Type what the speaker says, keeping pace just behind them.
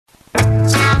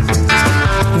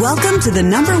Welcome to the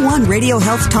 #1 radio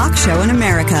health talk show in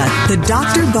America, the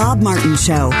Dr. Bob Martin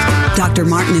Show. Dr.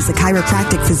 Martin is a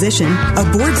chiropractic physician, a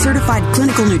board-certified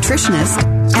clinical nutritionist,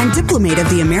 and diplomate of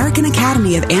the American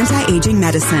Academy of Anti-Aging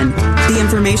Medicine. The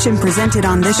information presented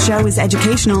on this show is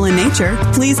educational in nature.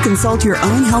 Please consult your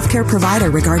own healthcare provider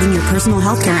regarding your personal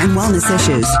healthcare and wellness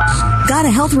issues. Got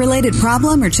a health-related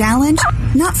problem or challenge?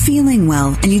 Not feeling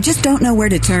well, and you just don't know where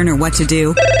to turn or what to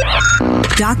do?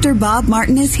 Dr. Bob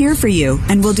Martin is here for you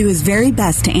and will do his very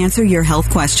best to answer your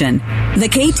health question. The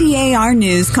KTAR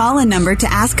News call-in number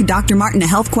to ask Dr. Martin a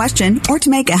health question or to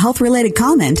make a health-related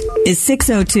comment is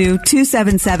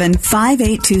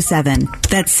 602-277-5827.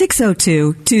 That's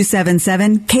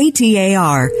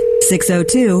 602-277-KTAR.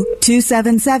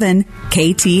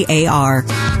 602-277-KTAR.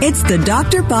 It's the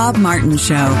Dr. Bob Martin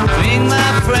Show. Being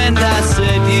my friend, I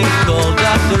said you call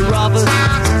Dr. Robert.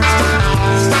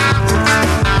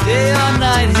 Day or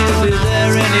night, he'll be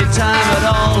there anytime at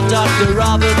all. Dr.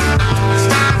 Robert,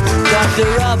 Dr.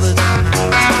 Robert,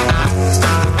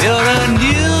 you're a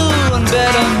new and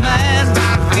better man.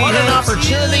 What an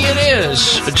opportunity it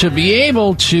is to be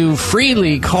able to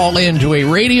freely call into a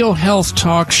radio health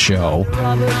talk show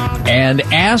and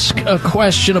ask a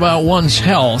question about one's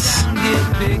health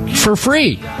for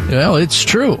free. Well, it's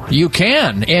true. You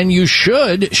can, and you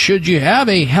should you have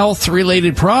a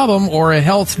health-related problem or a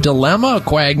health dilemma, a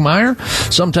quagmire,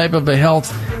 some type of a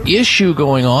health issue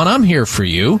going on. I'm here for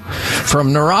you.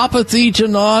 From neuropathy to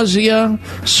nausea,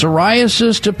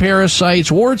 psoriasis to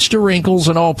parasites, warts to wrinkles,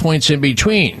 and all points in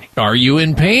between. Are you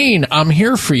in pain? I'm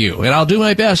here for you, and I'll do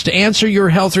my best to answer your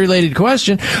health-related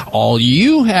question. All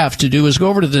you have to do is go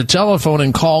over to the telephone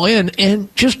and call in and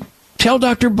just tell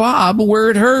Dr. Bob where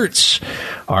it hurts.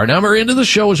 Our number into the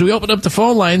show as we open up the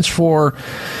phone lines for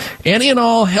any and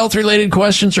all health-related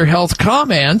questions or health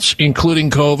comments, including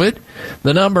COVID.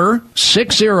 The number,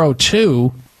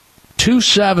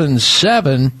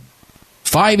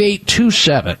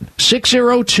 602-277-5827.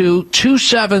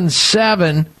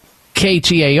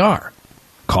 602-277-KTAR.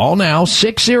 Call now,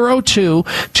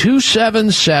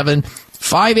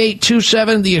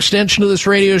 602-277-5827. The extension of this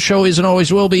radio show is and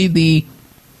always will be the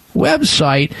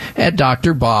website at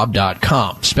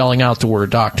drbob.com. Spelling out the word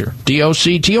doctor.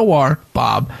 D-O-C-T-O-R,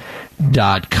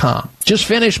 bob.com. Just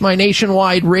finished my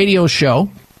nationwide radio show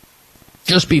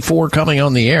just before coming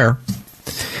on the air.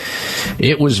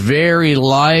 It was very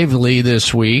lively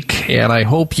this week, and I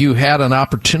hope you had an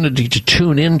opportunity to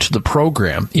tune into the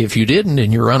program. If you didn't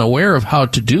and you're unaware of how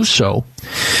to do so,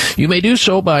 you may do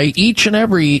so by each and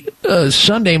every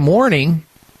Sunday morning.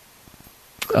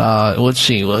 Let's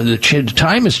see. Well, the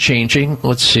time is changing.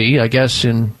 Let's see. I guess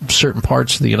in certain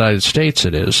parts of the United States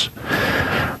it is.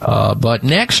 But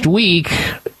next week,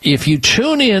 if you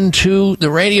tune in to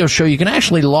the radio show, you can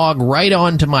actually log right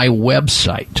on to my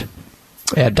website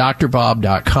at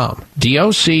drbob.com.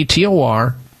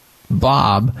 D-O-C-T-O-R,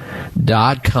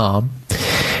 bob.com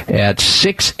at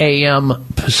 6 a.m.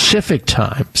 Pacific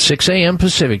time. 6 a.m.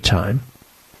 Pacific time.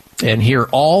 And hear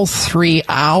all 3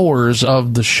 hours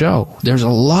of the show. There's a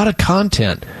lot of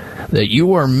content that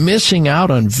you are missing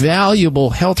out on,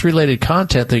 valuable health-related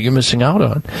content that you're missing out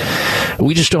on.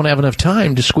 We just don't have enough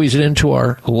time to squeeze it into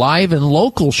our live and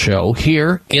local show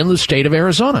here in the state of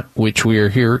Arizona, which we are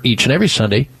here each and every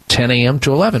Sunday, 10 a.m.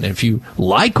 to 11. If you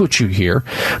like what you hear,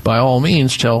 by all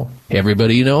means, tell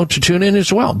everybody you know to tune in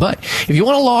as well. But if you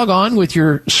want to log on with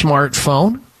your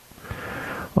smartphone,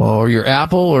 or your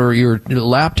Apple, or your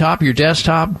laptop, your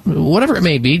desktop, whatever it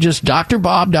may be, just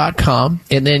drbob.com,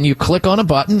 and then you click on a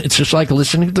button. It's just like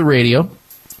listening to the radio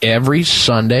every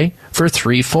Sunday for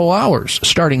 3 full hours,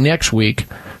 starting next week,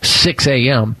 6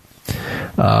 a.m.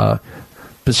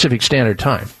 Pacific Standard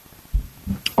Time.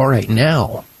 All right,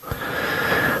 now,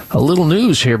 a little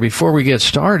news here before we get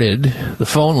started. The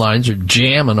phone lines are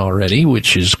jamming already,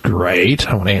 which is great.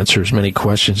 I want to answer as many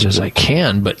questions as I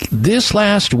can. But this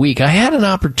last week, I had an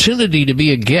opportunity to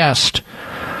be a guest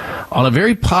on a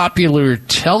very popular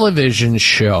television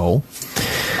show.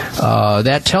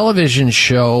 That television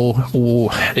show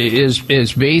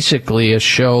is basically a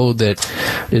show that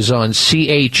is on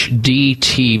CHD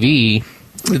TV.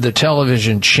 The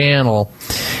television channel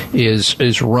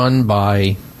is run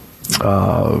by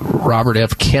Robert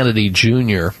F. Kennedy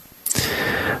Jr.,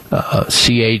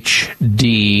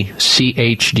 CHD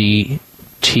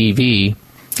TV.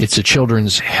 It's a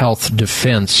children's health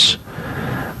defense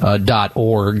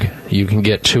 .org. You can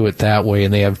get to it that way,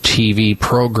 and they have TV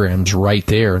programs right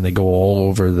there, and they go all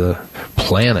over the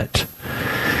planet.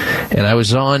 And I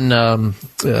was on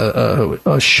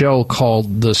a show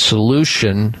called The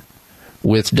Solution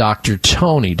with Dr.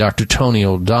 Tony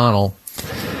O'Donnell.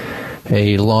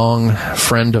 a long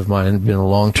friend of mine, been a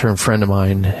long-term friend of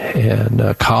mine and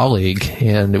a colleague,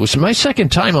 and it was my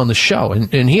second time on the show,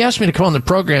 and he asked me to come on the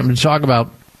program to talk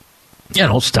about,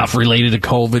 stuff related to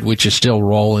COVID, which is still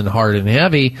rolling hard and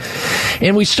heavy.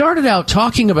 And we started out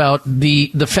talking about the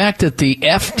fact that the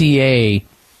FDA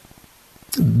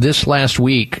this last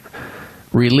week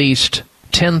released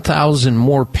 10,000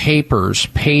 more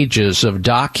pages of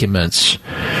documents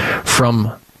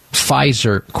from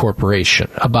Pfizer Corporation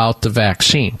about the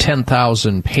vaccine.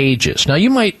 10,000 pages. Now, you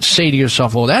might say to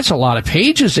yourself, well, that's a lot of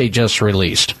pages they just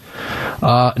released.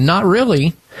 Not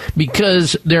really,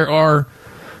 because there are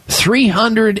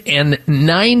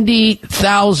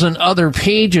 390,000 other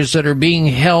pages that are being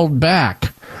held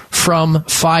back from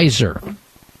Pfizer,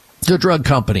 the drug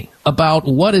company, about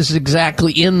what is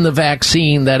exactly in the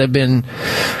vaccine that have been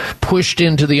pushed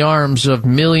into the arms of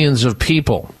millions of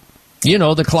people.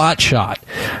 The clot shot,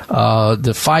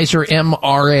 the Pfizer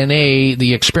mRNA,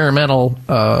 the experimental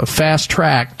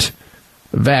fast-tracked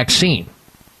vaccine.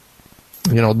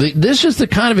 This is the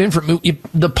kind of information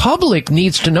the public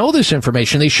needs to know. This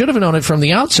information, they should have known it from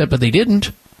the outset, but they didn't.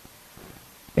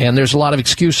 And there's a lot of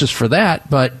excuses for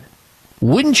that. But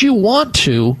wouldn't you want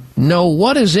to know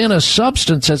what is in a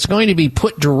substance that's going to be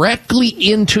put directly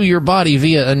into your body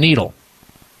via a needle?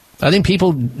 I think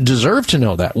people deserve to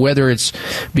know that, whether it's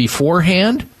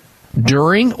beforehand,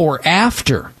 during, or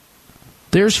after.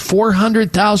 There's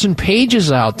 400,000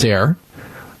 pages out there.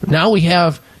 Now we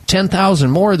have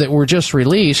 10,000 more that were just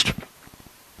released,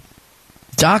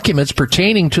 documents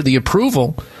pertaining to the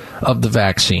approval of the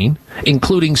vaccine,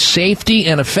 including safety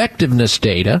and effectiveness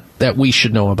data that we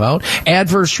should know about,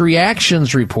 adverse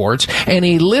reactions reports, and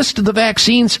a list of the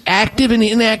vaccine's active and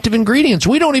inactive ingredients.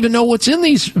 We don't even know what's in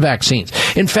these vaccines.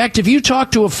 In fact, if you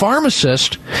talk to a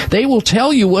pharmacist, they will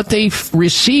tell you what they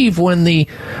receive when the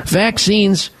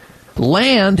vaccines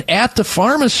land at the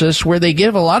pharmacist where they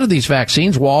give a lot of these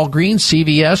vaccines, Walgreens,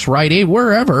 CVS, Rite Aid,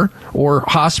 wherever, or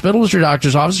hospitals or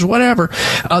doctor's offices, whatever.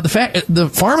 The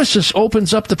pharmacist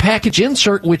opens up the package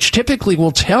insert, which typically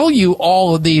will tell you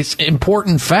all of these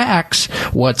important facts,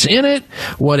 what's in it,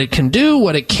 what it can do,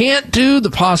 what it can't do,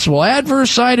 the possible adverse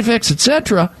side effects,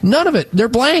 etc. None of it. They're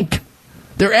blank.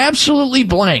 They're absolutely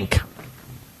blank.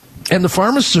 And the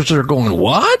pharmacists are going,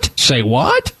 what? Say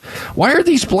what? Why are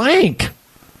these blank?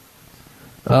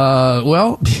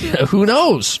 Well, who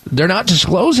knows? They're not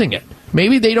disclosing it.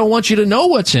 Maybe they don't want you to know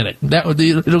what's in it.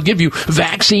 It'll give you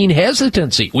vaccine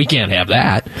hesitancy. We can't have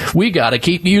that. We got to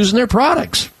keep using their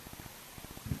products.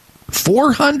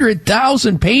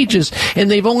 400,000 pages,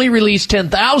 and they've only released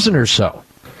 10,000 or so.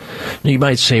 You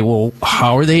might say, well,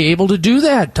 how are they able to do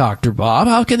that, Dr. Bob?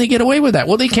 How can they get away with that?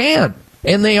 Well, they can,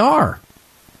 and they are.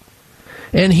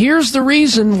 And here's the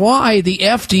reason why the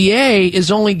FDA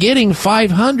is only getting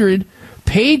 500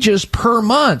 pages per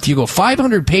month. You go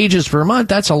 500 pages per month,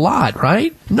 that's a lot,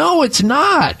 right? No, it's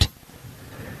not.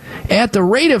 At the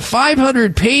rate of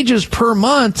 500 pages per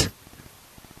month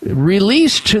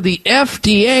released to the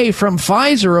FDA from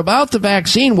Pfizer about the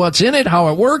vaccine, what's in it, how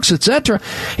it works, etc.,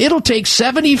 it'll take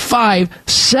 75 years,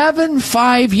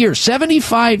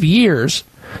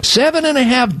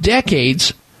 7.5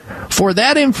 decades for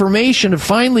that information to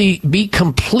finally be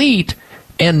complete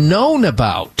and known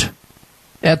about.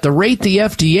 At the rate the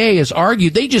FDA has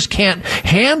argued, they just can't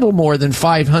handle more than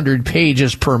 500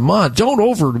 pages per month. Don't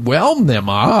overwhelm them.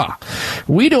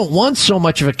 We don't want so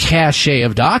much of a cache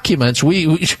of documents.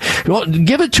 Well,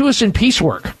 give it to us in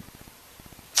piecework.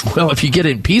 Well, if you get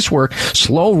it in piecework,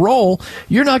 slow roll,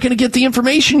 you're not going to get the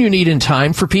information you need in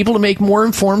time for people to make more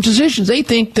informed decisions. They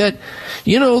think that,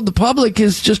 the public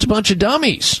is just a bunch of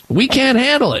dummies. We can't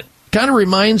handle it. Kind of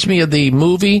reminds me of the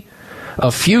movie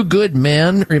A Few Good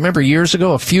Men. Remember years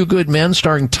ago, A Few Good Men,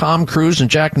 starring Tom Cruise and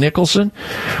Jack Nicholson,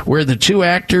 where the two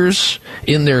actors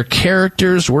in their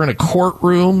characters were in a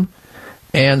courtroom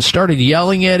and started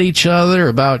yelling at each other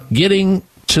about getting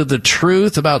to the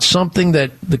truth about something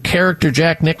that the character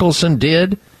Jack Nicholson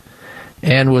did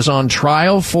and was on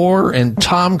trial for. And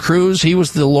Tom Cruise, he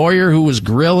was the lawyer who was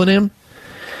grilling him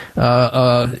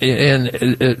about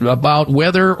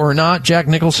whether or not Jack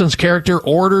Nicholson's character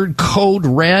ordered Code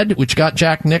Red, which got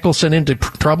Jack Nicholson into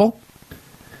trouble.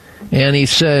 And he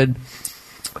said,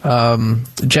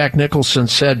 Jack Nicholson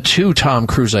said to Tom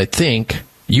Cruise, I think,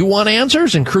 "You want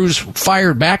answers?" And Cruise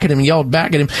fired back at him, yelled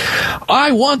back at him,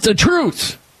 "I want the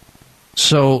truth."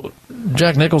 So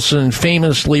Jack Nicholson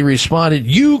famously responded,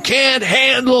 "You can't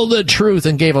handle the truth,"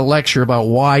 and gave a lecture about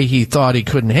why he thought he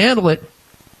couldn't handle it.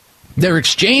 Their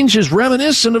exchange is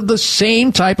reminiscent of the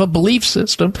same type of belief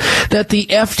system that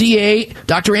the FDA,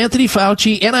 Dr. Anthony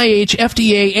Fauci, NIH,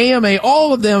 FDA, AMA,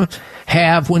 all of them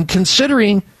have when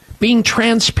considering being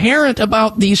transparent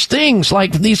about these things,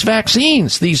 like these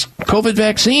vaccines, these COVID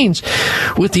vaccines,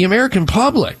 with the American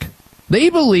public. They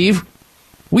believe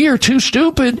we are too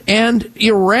stupid and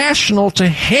irrational to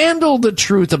handle the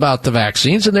truth about the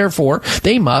vaccines, and therefore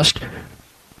they must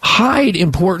hide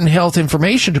important health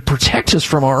information to protect us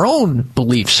from our own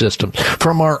belief system,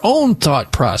 from our own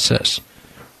thought process.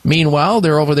 Meanwhile,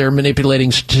 they're over there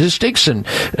manipulating statistics and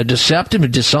deceptive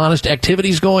and dishonest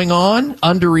activities going on,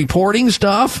 underreporting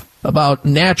stuff about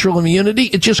natural immunity.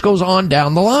 It just goes on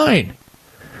down the line.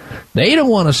 They don't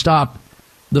want to stop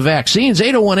the vaccines.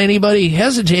 They don't want anybody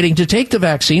hesitating to take the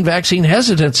vaccine. Vaccine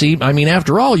hesitancy, I mean,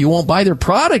 after all, you won't buy their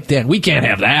product then. We can't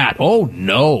have that. Oh,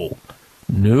 no.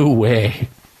 No way.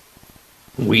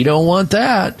 We don't want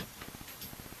that.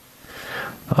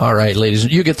 All right, ladies,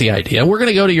 you get the idea. We're going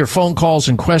to go to your phone calls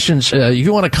and questions. If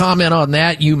you want to comment on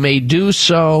that, you may do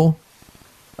so.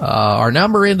 Our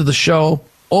number into the show,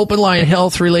 open line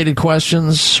health-related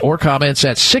questions or comments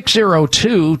at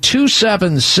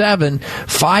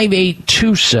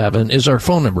 602-277-5827 is our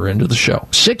phone number into the show.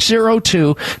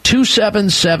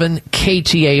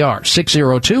 602-277-KTAR.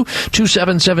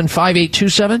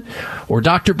 602-277-5827 or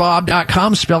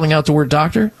drbob.com, spelling out the word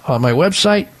doctor on my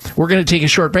website. We're going to take a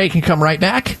short break and come right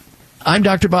back. I'm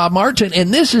Dr. Bob Martin,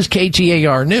 and this is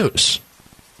KTAR News.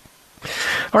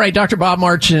 All right, Dr. Bob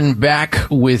Martin back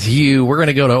with you. We're going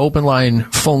to go to open line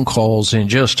phone calls in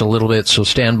just a little bit, so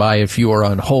stand by if you are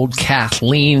on hold.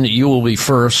 Kathleen, you will be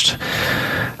first.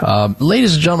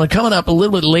 Ladies and gentlemen, coming up a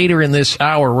little bit later in this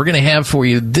hour, we're going to have for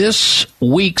you this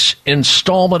week's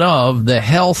installment of the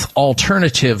Health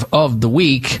Alternative of the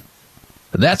Week.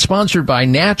 That's sponsored by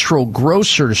Natural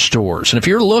Grocer Stores. And if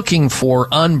you're looking for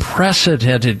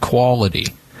unprecedented quality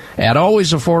at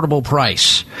always affordable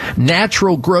price,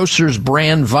 Natural Grocers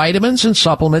brand vitamins and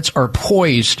supplements are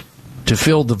poised to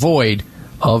fill the void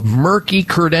of murky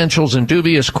credentials and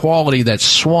dubious quality that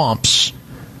swamps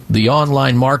the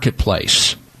online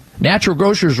marketplace. Natural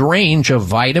Grocers' range of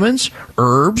vitamins,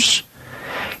 herbs,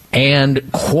 and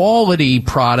quality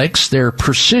products, their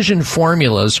precision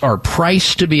formulas, are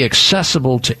priced to be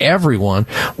accessible to everyone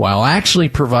while actually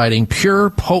providing pure,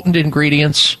 potent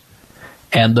ingredients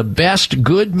and the best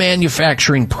good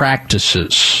manufacturing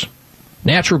practices.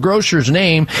 Natural Grocers'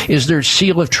 name is their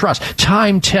seal of trust,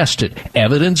 time-tested,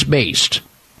 evidence-based,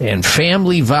 and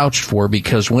family vouched for,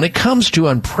 because when it comes to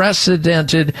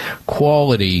unprecedented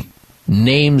quality,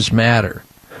 names matter.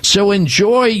 So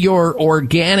enjoy your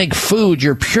organic food,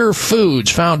 your pure foods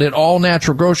found at all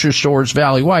Natural Grocery Stores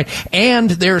valley-wide,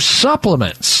 and their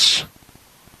supplements.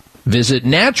 Visit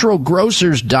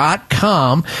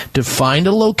naturalgrocers.com to find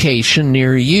a location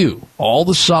near you. All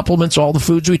the supplements, all the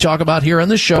foods we talk about here on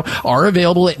the show are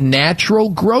available at Natural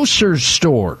Grocers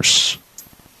Stores.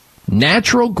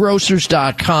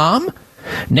 Naturalgrocers.com.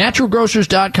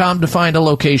 Naturalgrocers.com to find a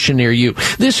location near you.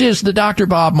 This is the Dr.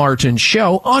 Bob Martin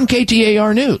Show on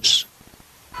KTAR News.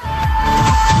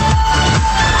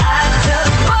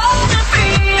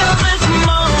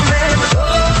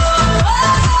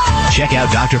 Check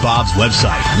out Dr. Bob's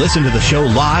website. Listen to the show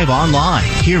live online.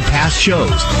 Hear past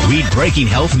shows. Read breaking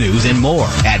health news and more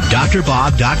at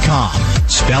drbob.com.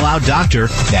 Spell out doctor,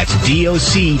 that's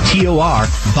DOCTOR,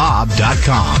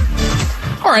 Bob.com.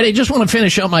 All right, I just want to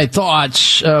finish up my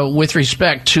thoughts with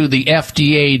respect to the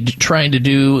FDA trying to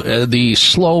do the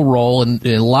slow roll and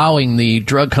allowing the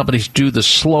drug companies to do the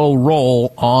slow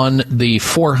roll on the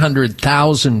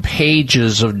 400,000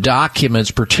 pages of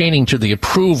documents pertaining to the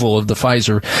approval of the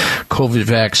Pfizer COVID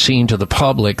vaccine to the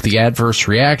public, the adverse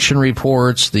reaction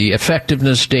reports, the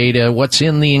effectiveness data, what's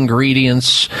in the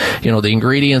ingredients, the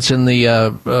ingredients in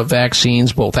the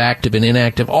vaccines, both active and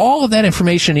inactive. All of that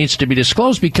information needs to be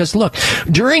disclosed because, look,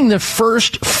 during the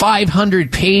first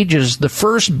 500 pages, the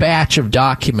first batch of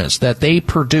documents that they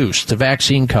produced, the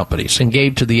vaccine companies, and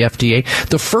gave to the FDA,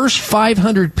 the first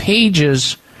 500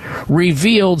 pages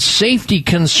revealed safety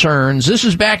concerns. This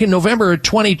is back in November of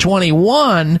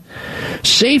 2021.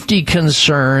 Safety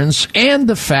concerns and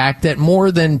the fact that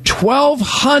more than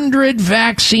 1,200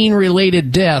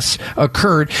 vaccine-related deaths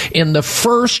occurred in the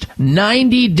first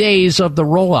 90 days of the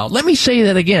rollout. Let me say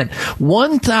that again.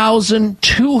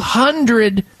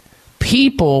 1,200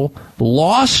 people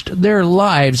lost their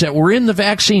lives that were in the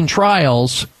vaccine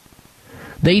trials.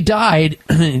 They died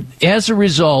as a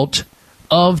result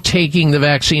of taking the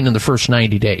vaccine in the first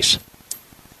 90 days.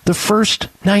 The first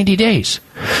 90 days.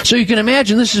 So you can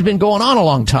imagine this has been going on a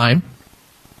long time.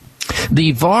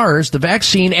 The VAERS, the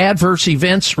Vaccine Adverse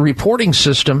Events Reporting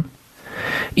System,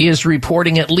 is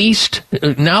reporting at least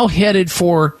now headed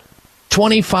for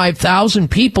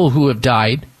 25,000 people who have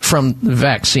died from the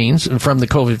vaccines, from the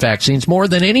COVID vaccines, more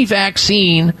than any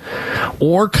vaccine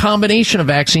or combination of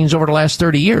vaccines over the last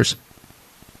 30 years.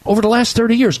 Over the last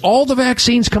 30 years, all the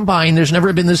vaccines combined, there's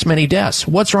never been this many deaths.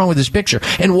 What's wrong with this picture?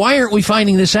 And why aren't we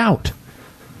finding this out?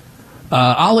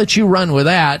 I'll let you run with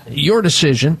that, your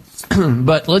decision,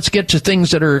 but let's get to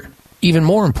things that are even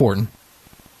more important.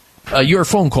 Your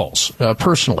phone calls,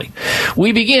 personally.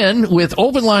 We begin with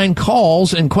open line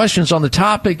calls and questions on the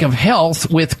topic of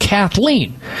health with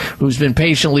Kathleen, who's been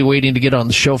patiently waiting to get on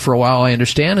the show for a while, I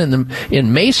understand,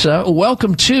 in Mesa.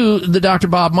 Welcome to the Dr.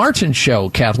 Bob Martin Show.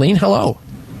 Kathleen, hello.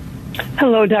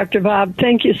 Hello, Dr. Bob.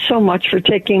 Thank you so much for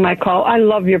taking my call. I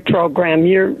love your program.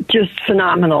 You're just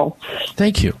phenomenal.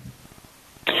 Thank you.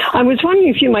 I was wondering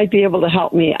if you might be able to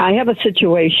help me. I have a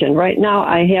situation. Right now,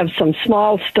 I have some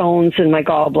small stones in my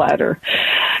gallbladder.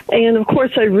 And, of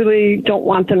course, I really don't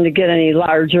want them to get any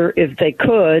larger if they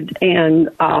could. And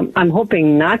I'm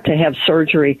hoping not to have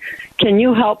surgery. Can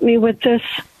you help me with this?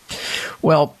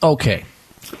 Well, okay.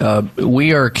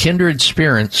 We are kindred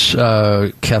spirits,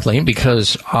 Kathleen,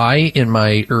 because I, in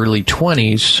my early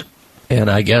 20s, and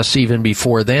I guess even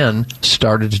before then,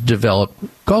 started to develop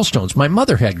gallstones. My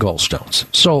mother had gallstones.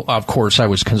 So, of course, I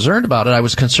was concerned about it. I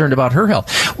was concerned about her health.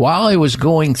 While I was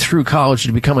going through college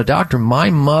to become a doctor, my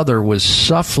mother was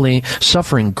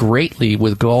suffering greatly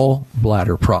with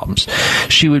gallbladder problems.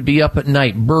 She would be up at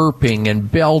night burping and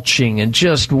belching and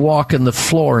just walking the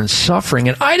floor and suffering.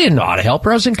 And I didn't know how to help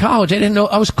her. I was in college. I didn't know.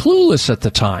 I was clueless at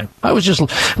the time. I was just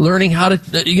learning how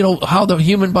to, how the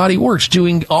human body works,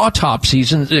 doing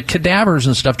autopsies and cadavers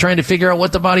and stuff, trying to figure out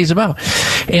what the body's about.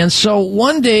 And so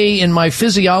one day in my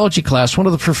physiology class, one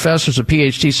of the professors, a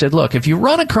PhD, said, look, if you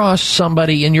run across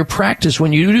somebody in your practice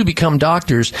when you do become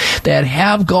doctors that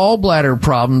have gallbladder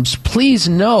problems, please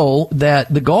know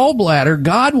that the gallbladder,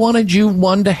 God wanted you,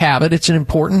 one, to have it. It's an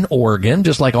important organ,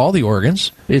 just like all the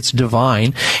organs. It's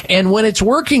divine. And when it's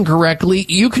working correctly,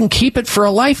 you can keep it for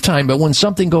a lifetime. But when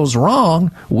something goes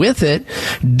wrong with it,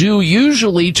 due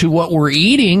usually to what we're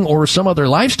eating or some other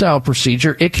lifestyle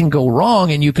procedure, it can go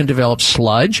wrong and you can develop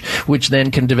sludge, which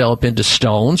then can develop into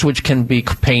stones, which can be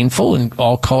painful and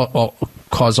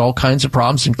cause all kinds of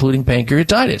problems, including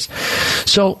pancreatitis.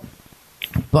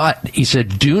 But he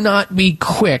said, do not be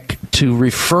quick to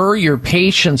refer your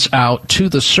patients out to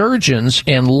the surgeons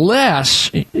unless,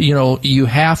 you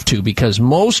have to, because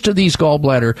most of these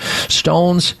gallbladder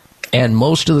stones and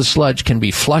most of the sludge can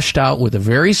be flushed out with a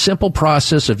very simple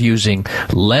process of using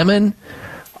lemon,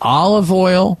 olive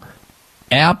oil,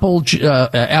 apple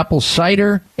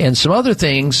cider, and some other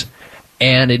things.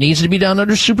 And it needs to be done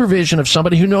under supervision of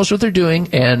somebody who knows what they're doing.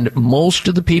 And most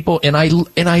of the people, and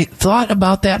I thought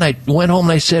about that, and I went home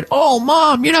and I said, oh,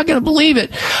 Mom, you're not going to believe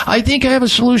it. I think I have a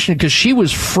solution, because she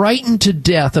was frightened to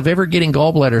death of ever getting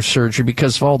gallbladder surgery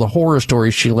because of all the horror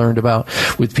stories she learned about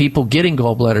with people getting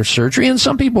gallbladder surgery. And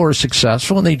some people are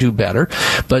successful and they do better,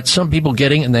 but some people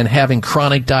getting and then having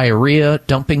chronic diarrhea,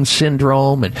 dumping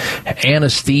syndrome, and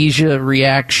anesthesia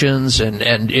reactions,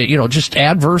 and just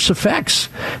adverse effects.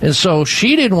 And so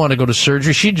she didn't want to go to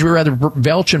surgery. She'd rather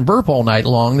belch and burp all night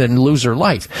long than lose her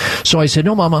life. So I said,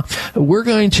 no, Mama, we're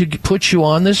going to put you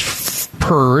on this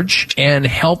purge and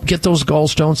help get those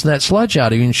gallstones and that sludge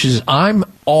out of you. And she says, I'm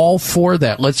all for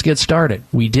that. Let's get started.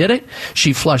 We did it.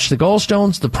 She flushed the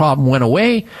gallstones. The problem went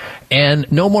away. And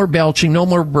no more belching, no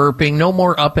more burping, no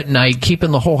more up at night,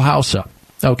 keeping the whole house up.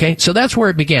 Okay, so that's where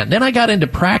it began. Then I got into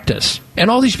practice, and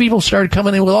all these people started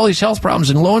coming in with all these health problems,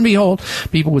 and lo and behold,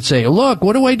 people would say, look,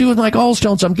 what do I do with my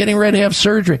gallstones? I'm getting ready to have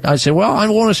surgery. I said, well, I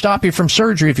won't stop you from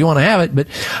surgery if you want to have it, but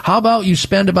how about you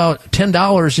spend about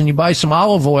 $10 and you buy some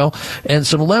olive oil and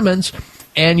some lemons,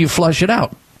 and you flush it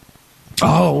out?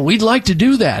 Oh, we'd like to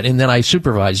do that. And then I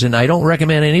supervise, and I don't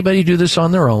recommend anybody do this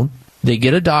on their own. They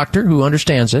get a doctor who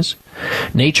understands this.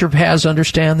 Naturopaths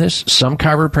understand this. Some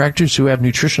chiropractors who have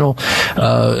nutritional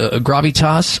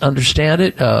gravitas understand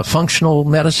it. Functional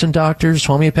medicine doctors,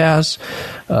 homeopaths,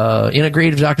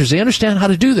 integrative doctors, they understand how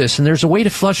to do this, and there's a way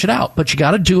to flush it out. But you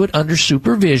got to do it under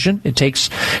supervision. It takes,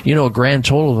 a grand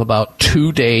total of about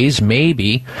 2 days,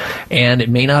 maybe, and it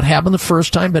may not happen the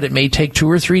first time, but it may take 2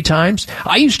 or 3 times.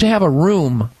 I used to have a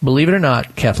room, believe it or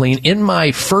not, Kathleen, in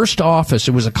my first office.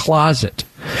 It was a closet.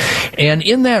 And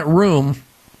in that room,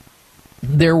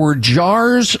 there were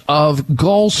jars of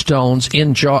gallstones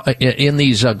in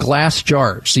these glass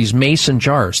jars, these mason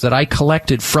jars that I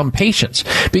collected from patients,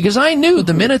 because I knew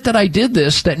the minute that I did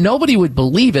this that nobody would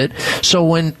believe it. So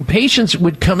when patients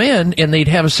would come in and they'd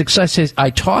have a success,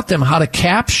 I taught them how to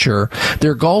capture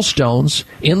their gallstones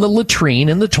in the latrine,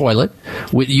 in the toilet,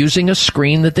 with using a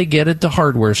screen that they get at the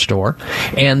hardware store,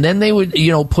 and then they would,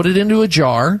 put it into a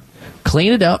jar,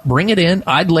 clean it up, bring it in.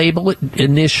 I'd label it,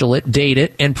 initial it, date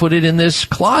it, and put it in this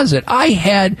closet. I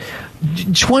had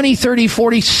 20, 30,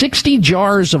 40, 60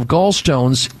 jars of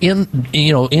gallstones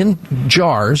in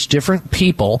jars, different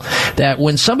people, that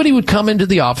when somebody would come into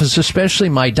the office, especially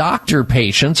my doctor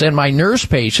patients and my nurse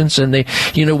patients, and they,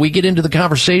 we get into the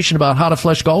conversation about how to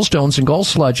flush gallstones and gall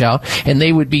sludge out, and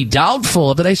they would be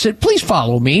doubtful of it. I said, please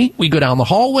follow me. We go down the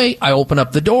hallway. I open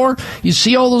up the door. You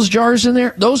see all those jars in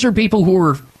there? Those are people who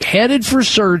were headed for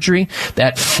surgery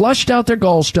that flushed out their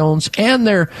gallstones and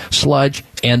their sludge,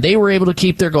 and they were able to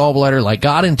keep their gallbladder like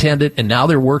God intended, and now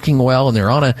they're working well, and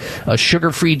they're on a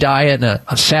sugar-free diet and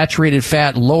a saturated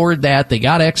fat, lowered that. They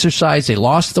got exercise. They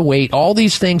lost the weight. All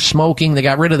these things, smoking, they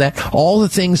got rid of that. All the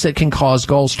things that can cause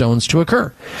gallstones to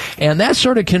occur. And that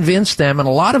sort of convinced them, and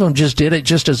a lot of them just did it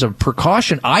just as a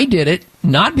precaution. I did it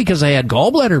not because I had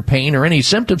gallbladder pain or any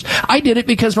symptoms. I did it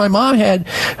because my mom had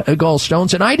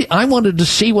gallstones, and I wanted to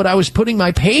see what I was putting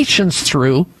my patients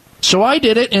through. So I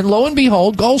did it, and lo and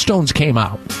behold, gallstones came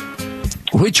out,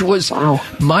 which was, wow.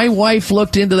 My wife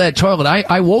looked into that toilet.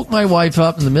 I woke my wife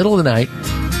up in the middle of the night.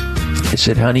 I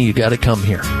said, honey, you got to come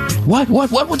here. What's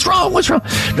wrong?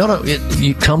 No,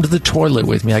 you come to the toilet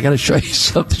with me. I got to show you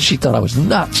something. She thought I was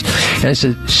nuts. And I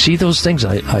said, see those things?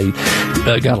 I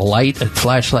got a light, a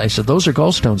flashlight. I said, those are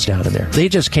gallstones down in there. They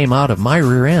just came out of my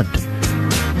rear end.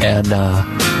 And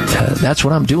that's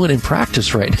what I'm doing in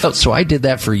practice right now. So I did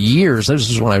that for years.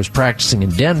 This is when I was practicing in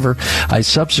Denver. I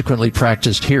subsequently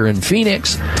practiced here in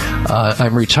Phoenix.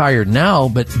 I'm retired now,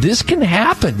 but this can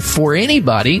happen for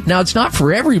anybody. Now, it's not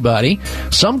for everybody.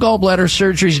 Some gallbladder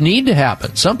surgeries need to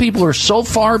happen. Some people are so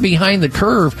far behind the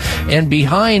curve and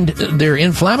behind their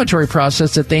inflammatory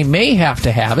process that they may have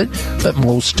to have it, but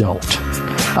most don't.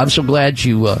 I'm so glad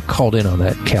you called in on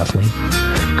that, Kathleen.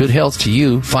 Good health to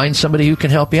you. Find somebody who can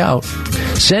help you out.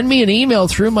 Send me an email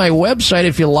through my website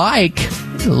if you like.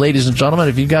 Ladies and gentlemen,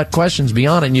 if you've got questions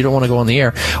beyond it and you don't want to go on the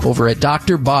air, over at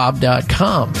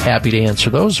drbob.com. Happy to answer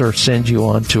those or send you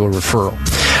on to a referral.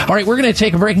 All right, we're going to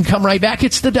take a break and come right back.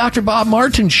 It's the Dr. Bob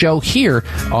Martin Show here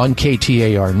on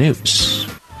KTAR News.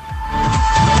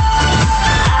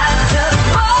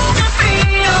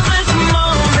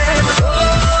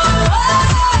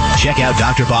 Check out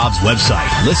Dr. Bob's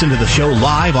website. Listen to the show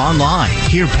live online.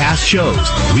 Hear past shows.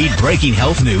 Read breaking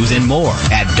health news and more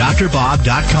at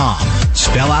drbob.com.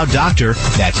 Spell out doctor.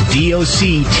 That's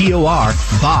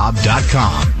DOCTOR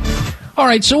Bob.com. All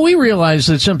right, so we realize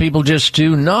that some people just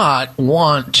do not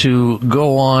want to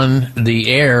go on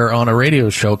the air on a radio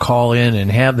show, call in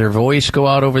and have their voice go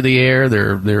out over the air.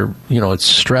 They're it's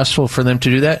stressful for them to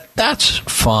do that. That's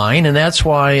fine, and that's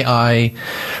why I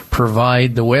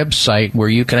provide the website where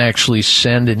you can actually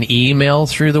send an email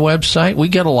through the website. We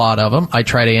get a lot of them. I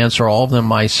try to answer all of them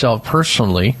myself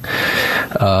personally.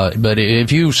 But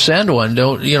if you send one,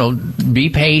 be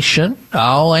patient.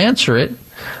 I'll answer it.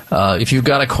 If you've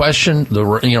got a question, a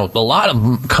lot of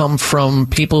them come from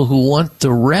people who want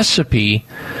the recipe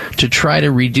to try to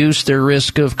reduce their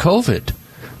risk of COVID.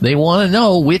 They want to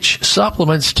know which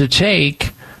supplements to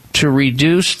take to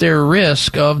reduce their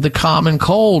risk of the common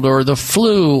cold or the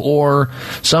flu or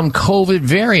some COVID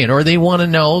variant. Or they want to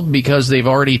know, because they've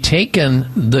already taken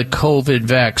the COVID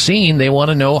vaccine, they want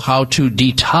to know how to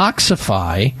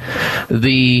detoxify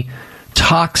the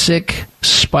toxic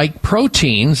spike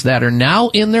proteins that are now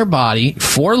in their body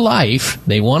for life.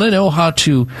 They want to know how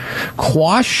to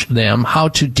quash them, how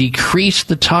to decrease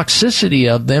the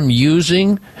toxicity of them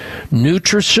using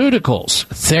nutraceuticals,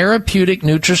 therapeutic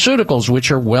nutraceuticals, which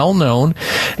are well known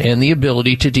in the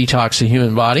ability to detox the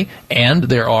human body. And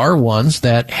there are ones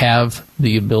that have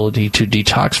the ability to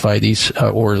detoxify these,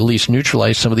 or at least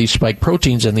neutralize some of these spike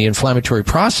proteins and the inflammatory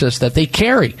process that they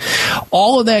carry.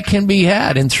 All of that can be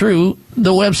had and through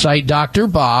the website,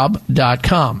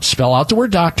 drbob.com. Spell out the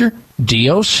word doctor,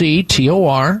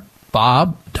 DOCTOR,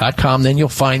 bob.com. Then you'll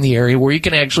find the area where you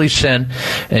can actually send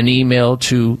an email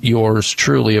to yours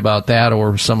truly about that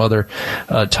or some other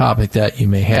topic that you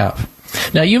may have.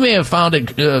 Now, you may have found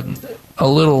it a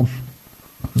little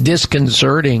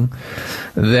disconcerting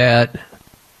that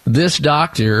this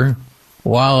doctor,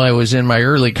 while I was in my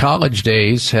early college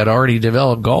days, had already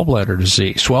developed gallbladder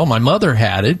disease. Well, my mother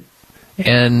had it,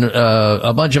 and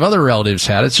a bunch of other relatives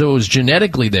had it, so it was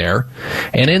genetically there.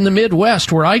 And in the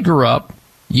Midwest, where I grew up,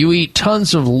 you eat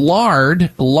tons of lard.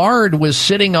 Lard was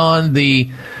sitting on the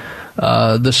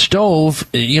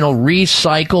stove,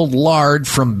 recycled lard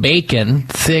from bacon,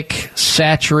 thick,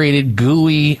 saturated,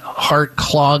 gooey,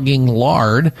 heart-clogging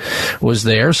lard was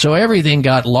there. So everything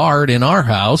got lard in our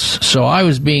house. So I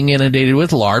was being inundated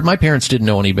with lard. My parents didn't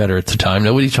know any better at the time.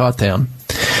 Nobody taught them.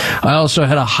 I also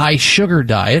had a high sugar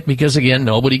diet because, again,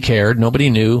 nobody cared, nobody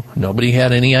knew, nobody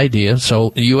had any idea.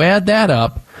 So you add that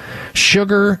up,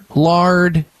 sugar,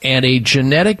 lard, and a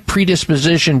genetic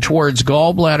predisposition towards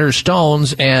gallbladder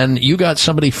stones, and you got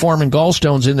somebody forming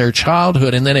gallstones in their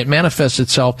childhood, and then it manifests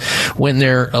itself when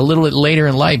they're a little bit later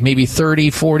in life, maybe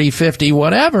 30, 40, 50,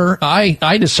 whatever.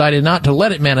 I decided not to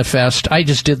let it manifest. I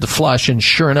just did the flush, and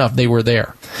sure enough, they were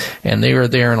there. And they were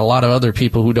there, and a lot of other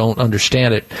people who don't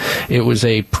understand it. It was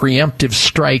a preemptive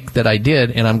strike that I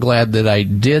did, and I'm glad that I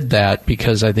did that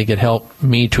because I think it helped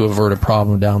me to avert a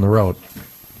problem down the road.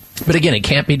 But again, it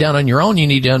can't be done on your own. You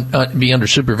need to be under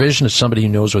supervision of somebody who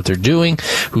knows what they're doing,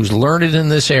 who's learned in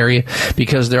this area,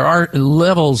 because there are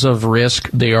levels of risk.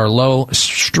 They are low,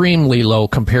 extremely low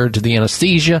compared to the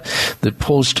anesthesia, the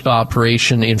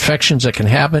post-operation infections that can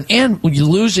happen, and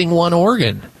losing one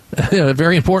organ. A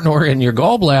very important organ, your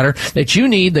gallbladder, that you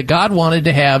need, that God wanted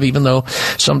to have, even though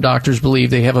some doctors believe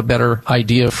they have a better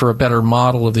idea for a better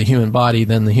model of the human body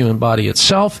than the human body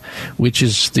itself, which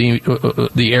is the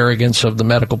arrogance of the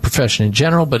medical profession in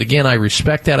general. But again, I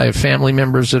respect that. I have family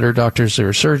members that are doctors, that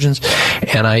are surgeons,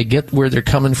 and I get where they're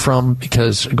coming from,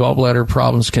 because gallbladder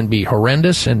problems can be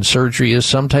horrendous, and surgery is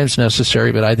sometimes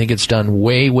necessary, but I think it's done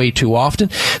way, way too often.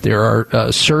 There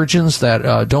are surgeons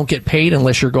that don't get paid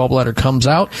unless your gallbladder comes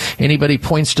out. Anybody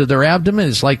points to their abdomen,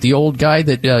 it's like the old guy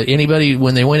that anybody,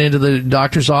 when they went into the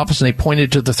doctor's office and they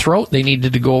pointed to the throat, they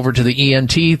needed to go over to the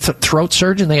ENT throat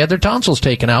surgeon. They had their tonsils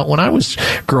taken out when I was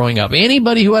growing up.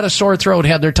 Anybody who had a sore throat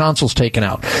had their tonsils taken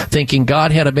out, thinking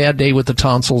God had a bad day with the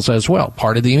tonsils as well,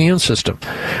 part of the immune system,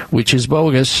 which is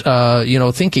bogus,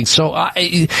 thinking. So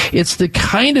it's the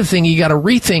kind of thing you got to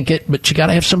rethink it, but you got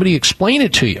to have somebody explain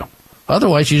it to you.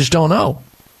 Otherwise, you just don't know.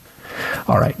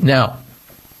 All right, now,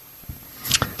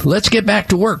 let's get back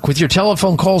to work with your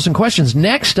telephone calls and questions.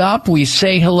 Next up, we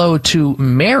say hello to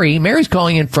Mary. Mary's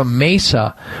calling in from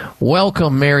Mesa.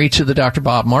 Welcome, Mary, to the Dr.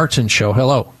 Bob Martin Show.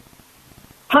 Hello.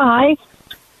 Hi. Yes.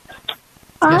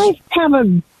 I have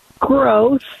a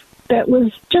growth that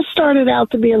was just started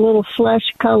out to be a little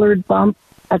flesh-colored bump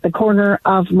at the corner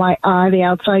of my eye, the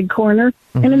outside corner.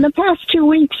 Mm-hmm. And in the past 2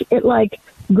 weeks, it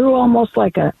grew almost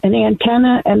like an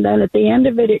antenna, and then at the end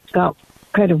of it got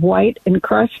kind of white and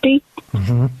crusty.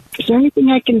 Mm-hmm. Is there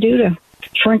anything I can do to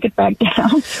shrink it back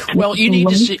down? Well, you need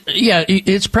to see,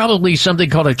 it's probably something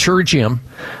called a tergium.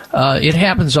 It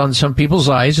happens on some people's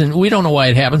eyes, and we don't know why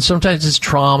it happens. Sometimes it's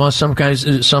trauma. Sometimes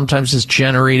it's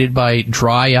generated by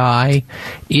dry eye.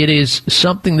 It is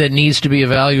something that needs to be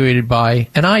evaluated by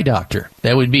an eye doctor.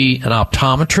 That would be an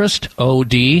optometrist,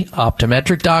 OD,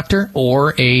 optometric doctor,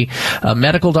 or a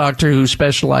medical doctor who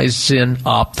specializes in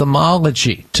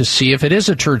ophthalmology to see if it is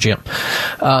a tergium.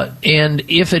 And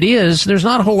if it is, there's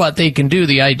not a whole lot they can do.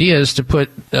 The idea is to put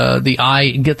get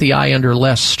the eye under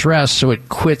less stress so it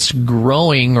quits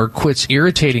growing or quits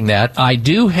irritating that. I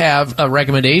do have a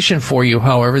recommendation for you,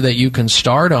 however, that you can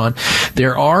start on.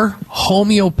 There are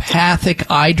homeopathic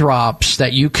eye drops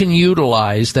that you can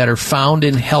utilize that are found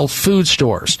in health food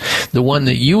stores. The one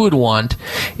that you would want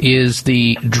is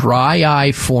the dry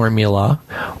eye formula,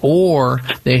 or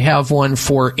they have one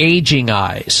for aging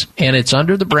eyes, and it's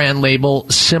under the brand label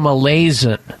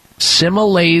Similazin.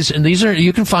 Similase, and these are,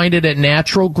 you can find it at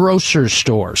natural grocer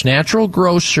stores. Natural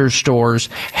grocer stores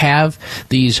have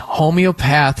these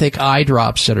homeopathic eye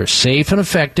drops that are safe and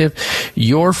effective.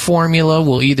 Your formula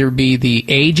will either be the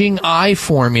aging eye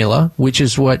formula, which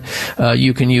is what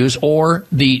you can use, or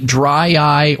the dry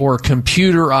eye or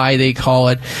computer eye, they call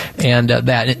it, and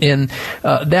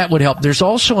that would help. There's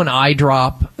also an eye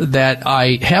drop that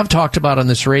I have talked about on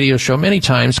this radio show many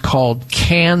times called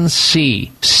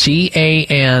Can-C,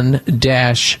 C-A-N-C,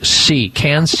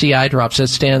 Can-C eye drops. That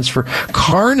stands for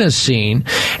carnosine,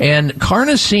 and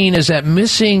carnosine is that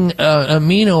missing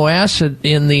amino acid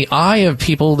in the eye of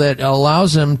people that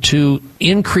allows them to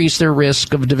increase their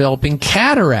risk of developing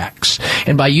cataracts.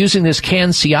 And by using this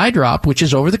Can-C eye drop, which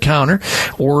is over the counter,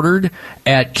 ordered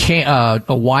at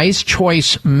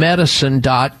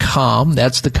wisechoicemedicine.com,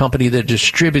 that's the company that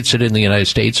distributes it in the United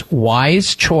States,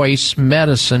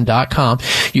 wisechoicemedicine.com,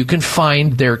 you can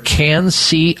find their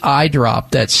Can-C eye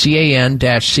drop, that's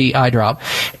C-A-N-C eye drop.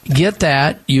 Get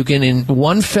that. You can, in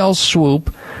one fell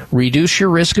swoop, reduce your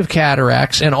risk of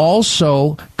cataracts and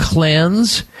also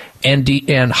cleanse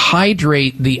and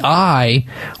hydrate the eye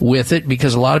with it,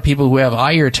 because a lot of people who have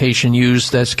eye irritation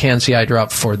use this Can-C eye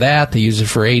drop for that. They use it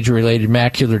for age-related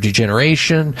macular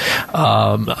degeneration,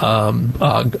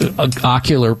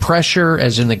 ocular pressure,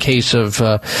 as in the case of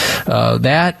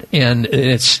that, and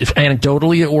it's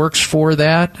anecdotally it works for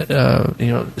that.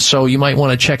 So you might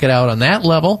want to check it out on that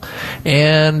level,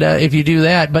 and if you do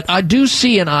that. But I do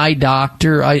see an eye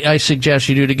doctor. I suggest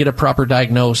you do, to get a proper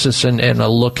diagnosis and a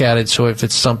look at it. So if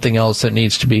it's something else that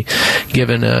needs to be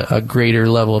given a greater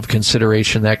level of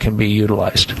consideration, that can be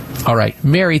utilized. All right,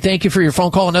 Mary, thank you for your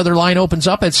phone call. Another line opens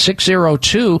up at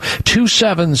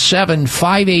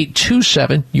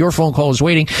 602-277-5827. Your phone call is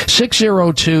waiting.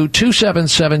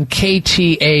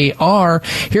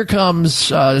 602-277-KTAR. Here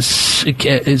comes,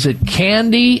 is it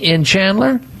Candy in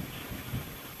Chandler?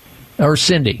 Or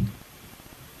Cindy?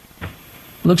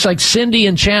 Looks like Cindy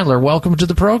in Chandler. Welcome to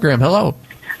the program. Hello.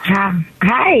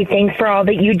 Hi. Thanks for all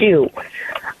that you do.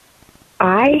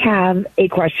 I have a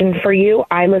question for you.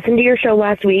 I listened to your show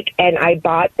last week, and I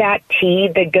bought that tea,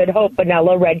 the Good Hope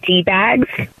Vanilla Red Tea bags.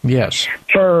 Yes.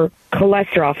 For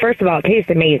cholesterol. First of all, it tastes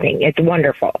amazing. It's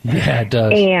wonderful. Yeah, it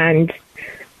does. And,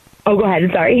 go ahead.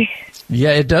 Sorry.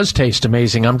 Yeah, it does taste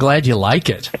amazing. I'm glad you like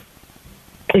it.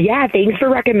 Yeah, thanks for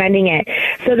recommending it.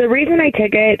 So the reason I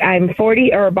took it, I'm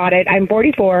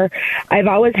 44. I've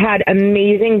always had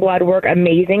amazing blood work,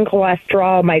 amazing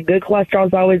cholesterol. My good cholesterol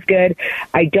is always good.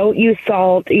 I don't use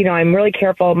salt. I'm really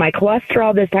careful. My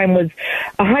cholesterol this time was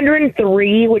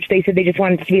 103, which they said they just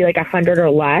wanted it to be like 100 or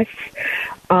less.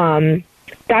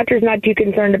 Doctor's not too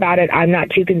concerned about it. I'm not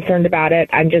too concerned about it.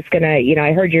 I'm just going to,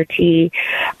 I heard your tea.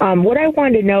 What I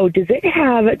wanted to know, does it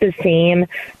have the same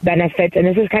benefits? And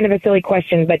this is kind of a silly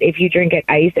question, but if you drink it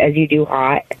iced as you do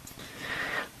hot?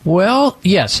 Well,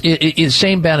 yes, it's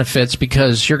same benefits,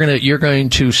 because you're going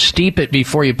to steep it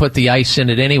before you put the ice in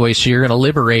it anyway, so you're going to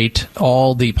liberate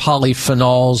all the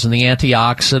polyphenols and the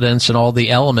antioxidants and all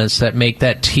the elements that make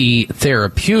that tea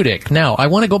therapeutic. Now, I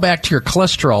want to go back to your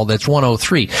cholesterol that's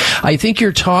 103. I think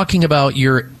you're talking about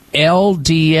your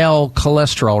LDL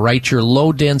cholesterol, right? Your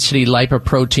low-density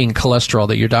lipoprotein cholesterol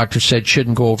that your doctor said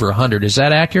shouldn't go over 100. Is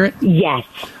that accurate? Yes.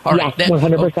 All right. Yes,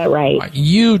 100% right.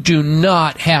 You do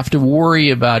not have to worry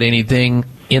about anything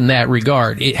in that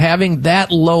regard. Having that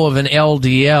low of an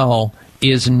LDL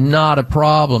is not a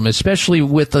problem, especially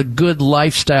with a good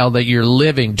lifestyle that you're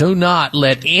living. Do not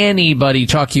let anybody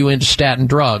talk you into statin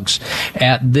drugs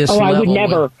at this level. I would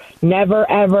never,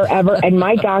 ever. And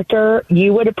my doctor,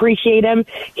 you would appreciate him.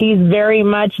 He's very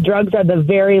much, drugs are the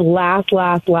very last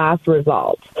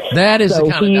result. That is the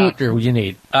kind of doctor you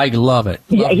need. I love it.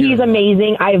 He's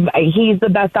amazing. He's the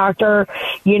best doctor.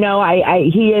 He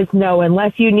is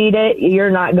unless you need it, you're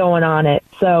not going on it.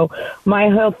 So my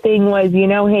whole thing was,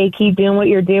 hey, keep doing what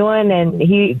you're doing, and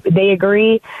they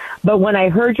agree. But when I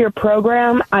heard your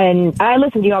program, and I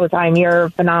listen to you all the time, you're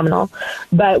phenomenal.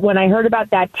 But when I heard about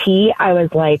that tea, I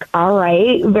was like, all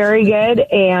right, very good.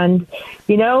 And,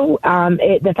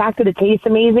 the fact that it tastes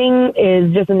amazing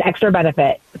is just an extra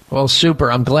benefit. Well, super.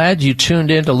 I'm glad you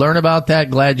tuned in to learn about that.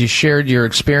 Glad you shared your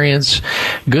experience.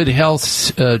 Good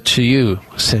health to you,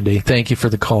 Cindy. Thank you for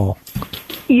the call.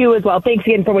 You as well. Thanks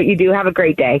again for what you do. Have a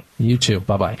great day. You too.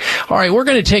 Bye-bye. All right, we're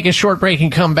going to take a short break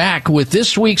and come back with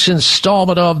this week's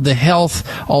installment of the Health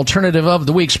Alternative of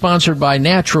the Week, sponsored by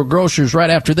Natural Grocers. Right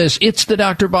after this, it's the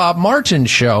Dr. Bob Martin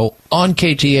Show on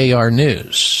KTAR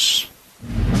News.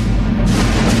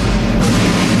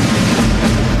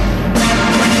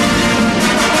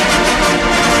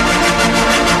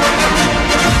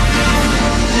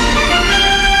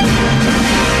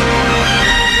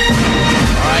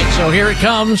 So here it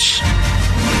comes.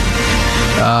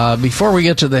 Before we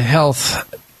get to the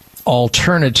Health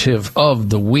Alternative of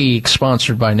the Week,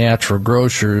 sponsored by Natural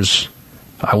Grocers,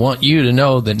 I want you to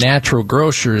know that Natural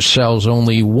Grocers sells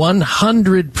only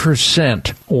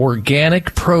 100%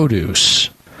 organic produce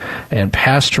and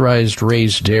pasteurized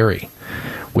raised dairy.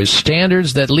 With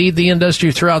standards that lead the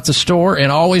industry throughout the store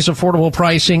and always affordable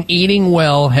pricing, eating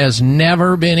well has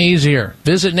never been easier.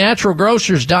 Visit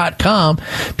naturalgrocers.com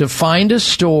to find a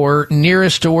store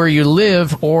nearest to where you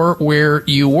live or where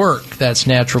you work. That's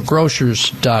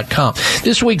naturalgrocers.com.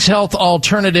 This week's Health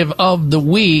Alternative of the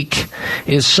Week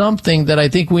is something that I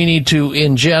think we need to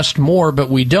ingest more, but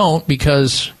we don't,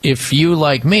 because if you,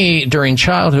 like me, during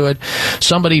childhood,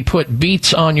 somebody put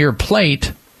beets on your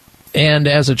plate, and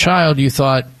as a child, you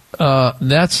thought,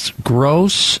 that's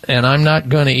gross, and I'm not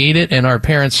going to eat it. And our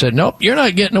parents said, nope, you're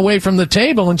not getting away from the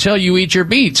table until you eat your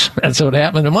beets. That's what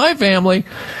happened to my family.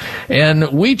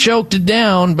 And we choked it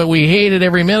down, but we hated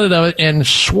every minute of it and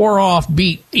swore off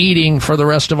beet eating for the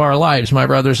rest of our lives, my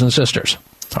brothers and sisters.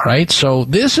 All right, so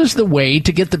this is the way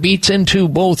to get the beets into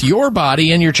both your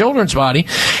body and your children's body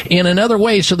in another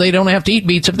way so they don't have to eat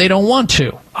beets if they don't want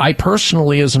to. I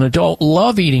personally, as an adult,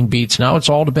 love eating beets. Now it's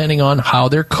all depending on how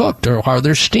they're cooked or how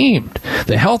they're steamed.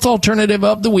 The health alternative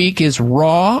of the week is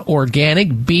raw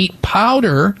organic beet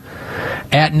powder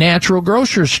at natural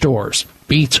grocery stores.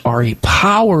 Beets are a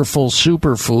powerful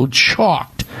superfood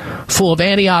chocked full of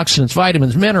antioxidants,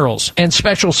 vitamins, minerals, and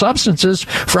special substances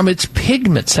from its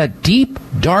pigments, that deep,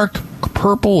 dark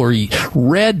purple or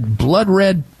red, blood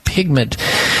red pigment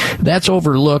that's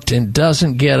overlooked and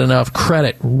doesn't get enough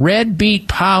credit. Red beet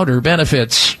powder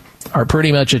benefits are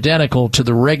pretty much identical to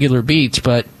the regular beets,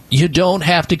 but you don't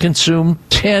have to consume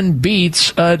 10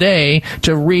 beets a day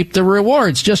to reap the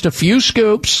rewards. Just a few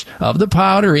scoops of the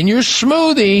powder in your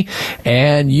smoothie,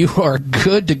 and you are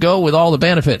good to go with all the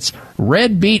benefits.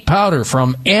 Red beet powder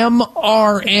from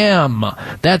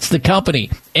MRM. That's the company.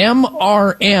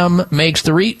 MRM makes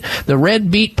the red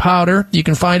beet powder. You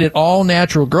can find it at all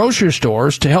natural grocery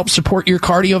stores to help support your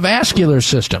cardiovascular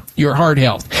system, your heart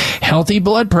health, healthy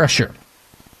blood pressure,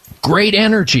 great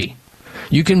energy.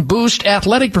 You can boost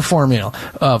athletic performance,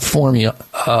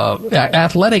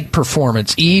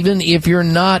 even if you're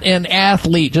not an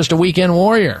athlete, just a weekend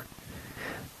warrior.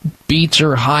 Beets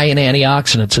are high in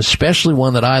antioxidants, especially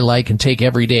one that I like and take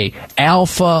every day,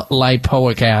 alpha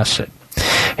lipoic acid.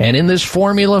 And in this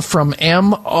formula from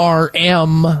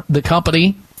MRM, the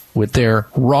company, with their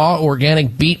raw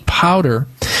organic beet powder,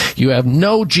 you have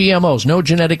no GMOs, no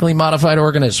genetically modified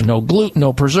organisms, no gluten,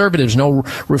 no preservatives, no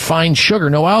refined sugar,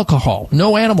 no alcohol,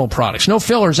 no animal products, no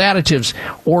fillers, additives,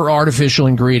 or artificial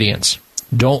ingredients.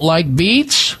 Don't like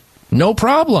beets? No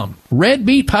problem. Red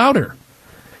beet powder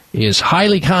is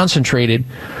highly concentrated,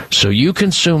 so you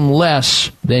consume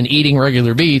less than eating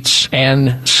regular beets,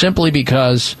 and simply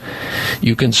because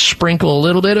you can sprinkle a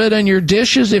little bit of it on your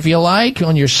dishes if you like,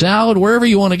 on your salad, wherever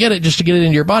you want to get it, just to get it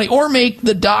into your body, or make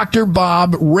the Dr.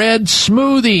 Bob red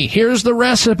smoothie. Here's the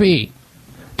recipe.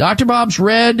 Dr. Bob's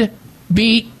red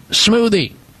beet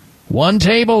smoothie. 1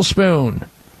 tablespoon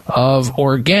of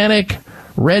organic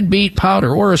red beet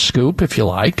powder, or a scoop if you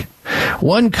like.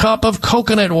 1 cup of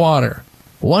coconut water.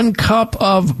 1 cup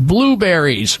of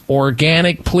blueberries,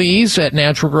 organic please, at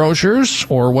Natural Grocers,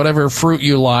 or whatever fruit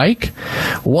you like.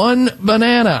 1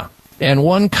 banana, and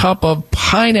 1 cup of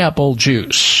pineapple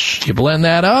juice. You blend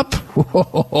that up.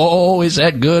 Oh, is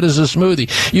that good as a smoothie?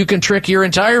 You can trick your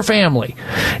entire family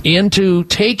into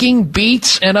taking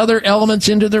beets and other elements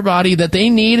into their body that they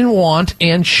need and want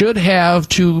and should have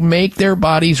to make their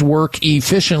bodies work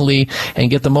efficiently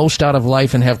and get the most out of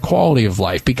life and have quality of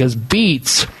life, because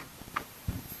beets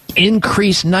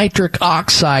increase nitric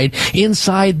oxide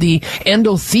inside the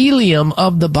endothelium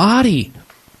of the body.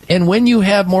 And when you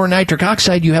have more nitric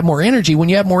oxide, you have more energy. When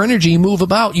you have more energy, you move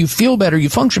about, you feel better, you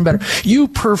function better, you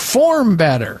perform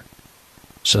better.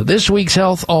 So this week's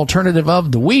health alternative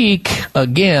of the week,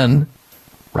 again,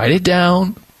 write it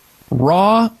down,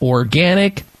 raw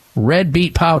organic red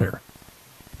beet powder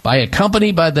by a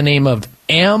company by the name of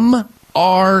MRM.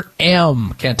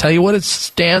 Can't tell you what it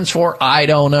stands for. I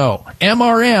don't know.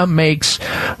 MRM makes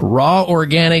raw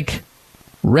organic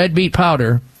red beet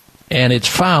powder, and it's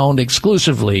found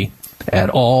exclusively at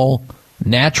all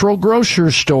natural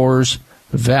grocery stores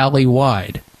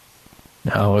valley-wide.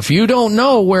 Now, if you don't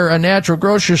know where a natural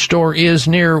grocery store is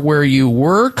near where you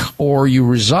work or you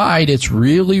reside, it's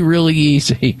really, really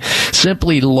easy.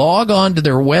 Simply log on to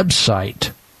their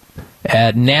website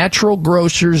at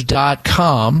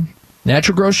naturalgrocers.com.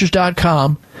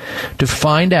 naturalgrocers.com to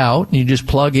find out. You just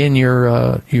plug in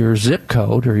your zip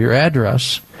code or your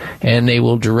address, and they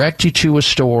will direct you to a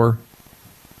store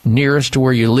nearest to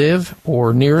where you live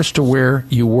or nearest to where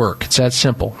you work. It's that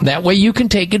simple. That way you can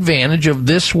take advantage of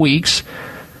this week's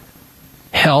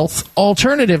health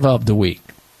alternative of the week,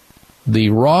 the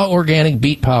raw organic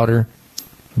beet powder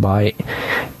by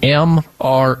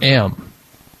MRM.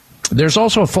 There's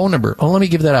also a phone number. Oh, let me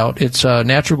give that out. It's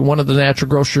one of the natural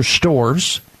grocery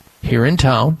stores here in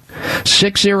town,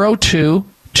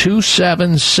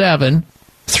 602-277-3000.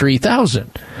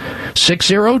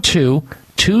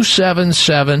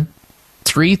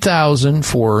 602-277-3000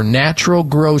 for Natural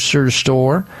Grocer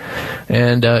Store.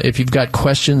 And if you've got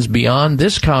questions beyond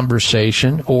this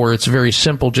conversation, or it's very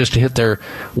simple just to hit their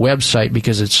website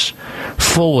because it's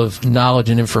full of knowledge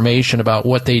and information about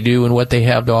what they do and what they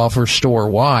have to offer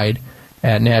store-wide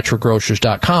at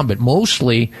naturalgrocers.com, but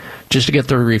mostly just to get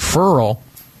the referral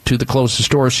to the closest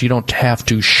store so you don't have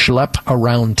to schlep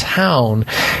around town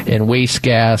and waste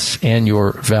gas and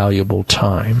your valuable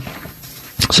time.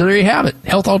 So there you have it.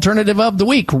 Health alternative of the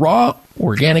week, raw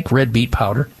organic red beet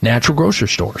powder, Natural Grocery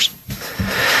Stores.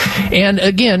 And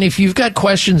again, if you've got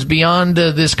questions beyond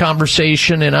this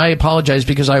conversation, and I apologize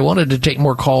because I wanted to take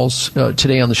more calls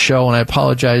today on the show, and I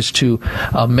apologize to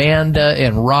Amanda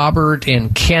and Robert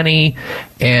and Kenny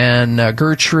and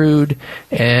Gertrude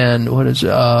and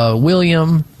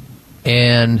William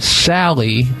and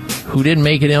Sally, who didn't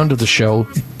make it onto the show.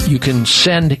 You can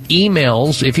send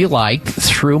emails, if you like,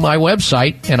 through my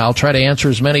website, and I'll try to answer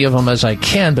as many of them as I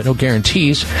can, but no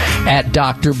guarantees, at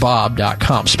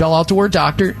drbob.com. Spell out the word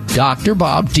doctor, Dr.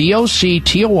 Bob,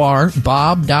 D-O-C-T-O-R,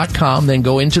 bob.com. Then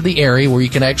go into the area where you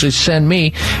can actually send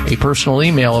me a personal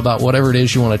email about whatever it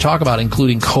is you want to talk about,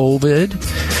 including COVID,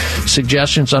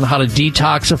 suggestions on how to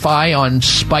detoxify on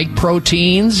spike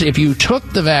proteins if you took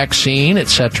the vaccine,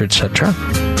 etc., etc.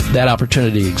 That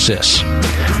opportunity exists.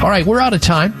 All right, we're out of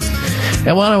time.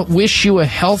 I want to wish you a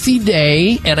healthy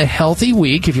day and a healthy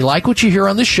week. If you like what you hear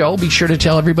on the show, be sure to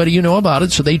tell everybody you know about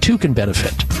it so they too can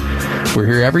benefit. We're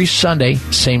here every Sunday,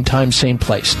 same time, same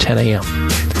place, 10 a.m.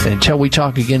 And until we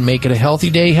talk again, make it a healthy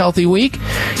day, healthy week.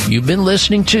 You've been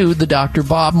listening to the Dr.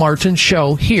 Bob Martin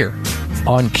Show here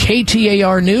on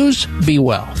KTAR News. Be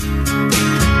well.